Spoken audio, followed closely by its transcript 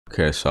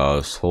Okay, so I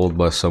was told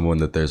by someone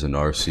that there's an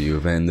RCU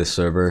event in this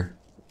server.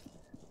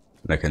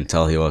 And I can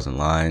tell he wasn't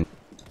lying.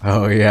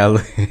 Oh yeah,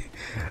 look.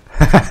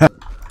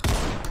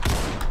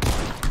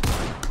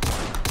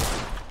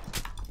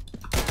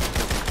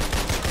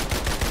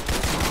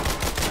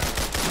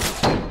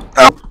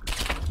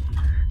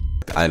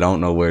 I don't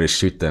know where to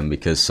shoot them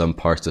because some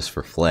parts is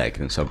for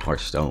flag and some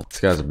parts don't. This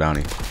guy's a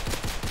bounty.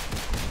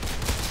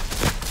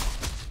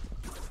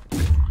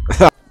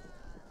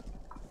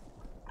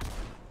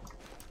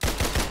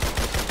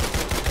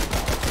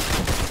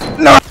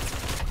 No!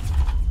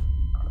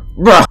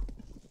 Bruh!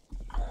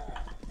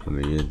 Let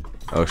me in.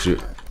 Oh shoot.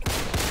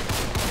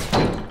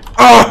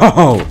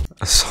 Oh!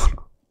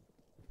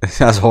 This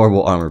has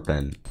horrible armor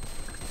pen.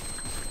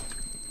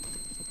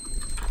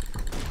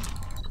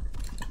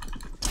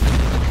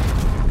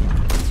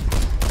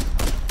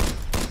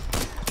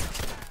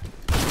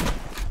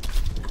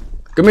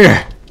 Come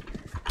here!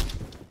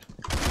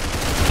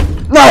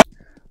 No!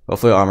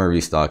 Hopefully armor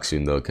restock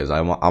soon though, because I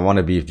want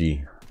a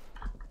BFG.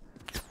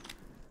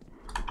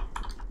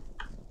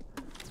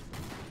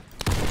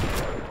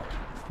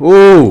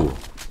 Ooh!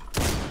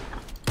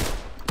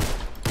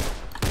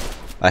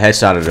 I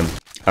headshotted him.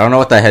 I don't know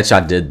what that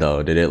headshot did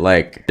though. Did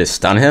it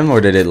stun him or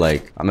did it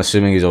like... I'm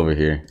assuming he's over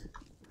here.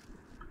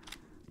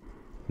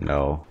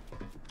 No.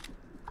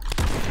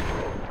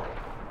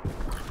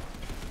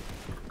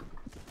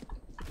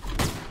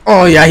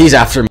 Oh yeah, he's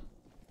after me.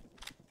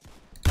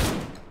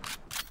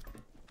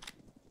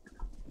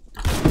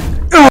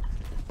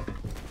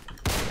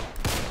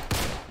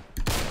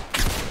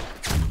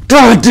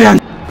 God damn!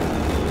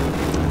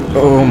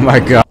 Oh my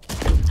god.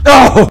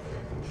 Oh!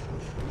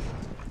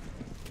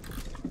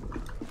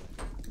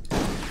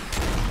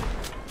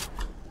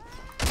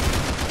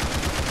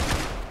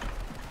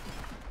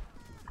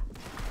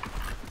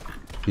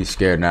 He's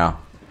scared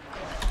now.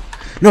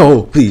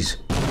 No, please.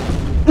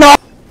 No!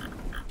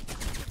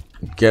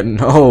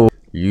 No.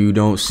 You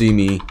don't see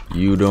me.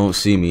 You don't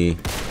see me.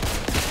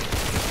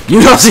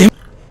 You don't see me.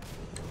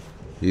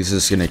 He's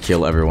just gonna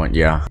kill everyone.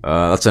 Yeah.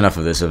 That's enough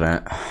of this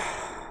event.